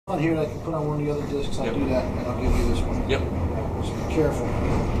On here, I can put on one of the other discs. I'll Yep. do that, and I'll give you this one. Yep. Just be careful.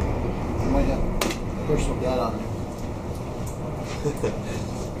 You might have personal data on there.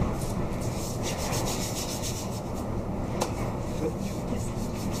 Good.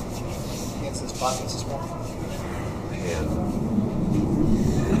 Can't see his pockets this morning. Man.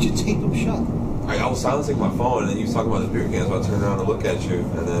 Why don't you tape them shut? I was silencing my phone, and then you was talking about the beer cans, so I turned around to look at you,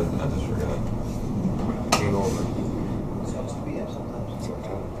 and then I just forgot. Hangover. Sucks to be here sometimes.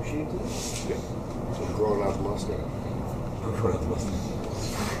 Sometimes. Appreciate it. Yeah. So growing out the mustache.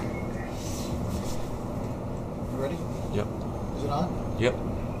 You ready? Yep. Is it on? Yep.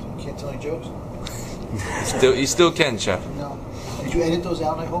 You can't tell any jokes? You still can, chef. No. Did you edit those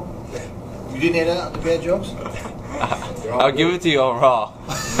out, I hope? You didn't edit out the bad jokes? I'll give it to you all raw.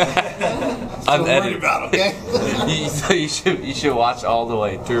 Unedited. About, okay? you should watch all the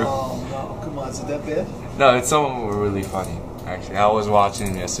way through. Oh, no. Come on. Is it that bad? No, some of them were really funny. Actually, I was watching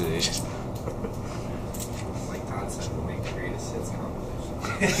them yesterday. Like Todd said, we'll make greatest hits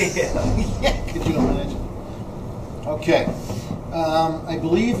competition. Yeah. Could you imagine? Okay. I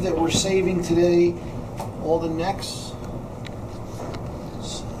believe that we're saving today all the necks.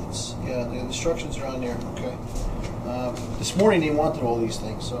 Yeah, the instructions are on there. Okay. This morning they wanted all these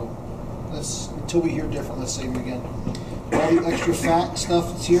things, so until we hear different, let's save them again. All the extra fat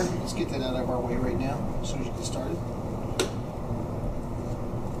stuff that's here, let's get that out of our way right now as soon as you get started.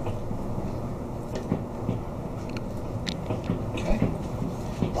 Okay.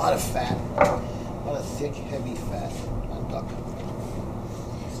 A lot of fat. A lot of thick, heavy fat on duck.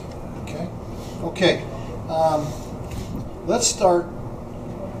 Okay. Okay. Let's start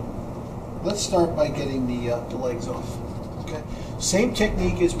by getting the legs off. Okay. Same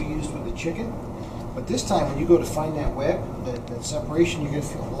technique as we used with the chicken, but this time when you go to find that web, that separation, you're going to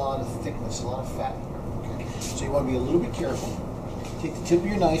feel a lot of thickness, a lot of fat here. Okay. So you want to be a little bit careful. Take the tip of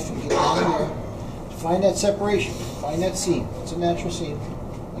your knife and get down in there. Find that separation. Find that seam. It's a natural seam.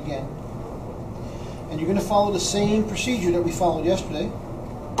 Again. And you're going to follow the same procedure that we followed yesterday.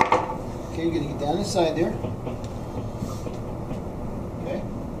 Okay, you're going to get down inside there. Okay.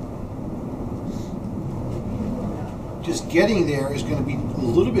 Just getting there is going to be a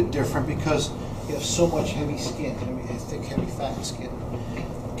little bit different because you have so much heavy skin, thick, heavy, fat skin.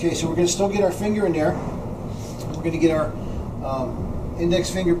 Okay, so we're going to still get our finger in there. We're going to get our index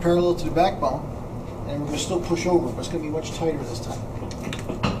finger parallel to the backbone, and we're going to still push over, but it's going to be much tighter this time.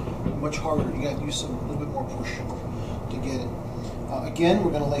 Much harder. You got to use a little bit more push to get it. Again,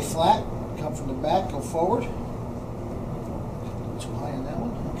 we're going to lay flat, come from the back, go forward. Too high on that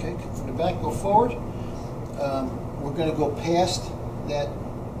one. Okay, come from the back, go forward. We're going to go past that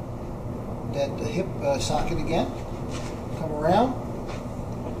hip socket again. Come around,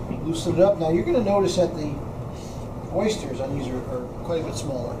 loosen it up. Now you're going to notice that the oysters on these are quite a bit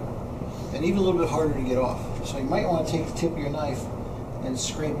smaller and even a little bit harder to get off. So you might want to take the tip of your knife and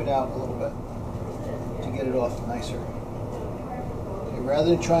scrape it out a little bit to get it off nicer. Okay, rather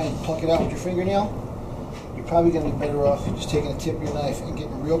than try and pluck it out with your fingernail, you're probably going to be better off just taking the tip of your knife and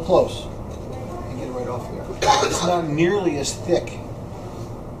getting real close and get it right off there. It's not nearly as thick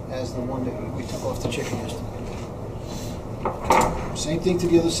as the one that we took off the chicken yesterday. Okay. Same thing to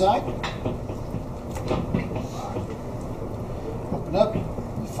the other side. Open up,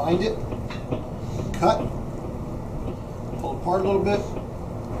 find it, cut, pull apart a little bit.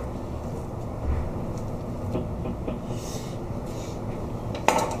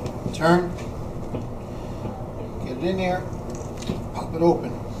 Turn, get it in there, pop it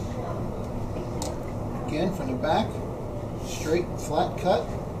open. Again, from the back, straight, flat cut.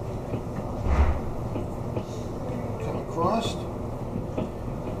 Come across,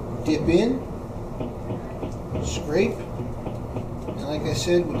 dip in, scrape, and like I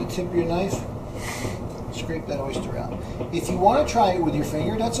said, with the tip of your knife, scrape that oyster out. If you want to try it with your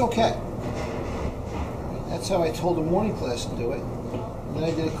finger, that's okay. That's how I told the morning class to do it. And then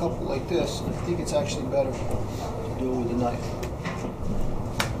I did a couple like this. I think it's actually better to do it with the knife.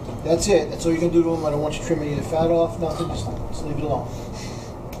 That's it. That's all you're going to do to them. I don't want you trimming any of the fat off, nothing. Just leave it alone.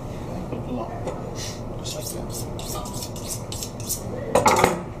 Okay, leave it alone. Just like that.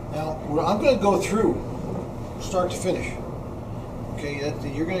 Now, I'm going to go through start to finish. Okay,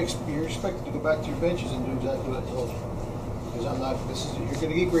 you're expected to go back to your benches and do exactly what I told you. Because I'm not. You're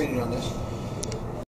going to get graded on this.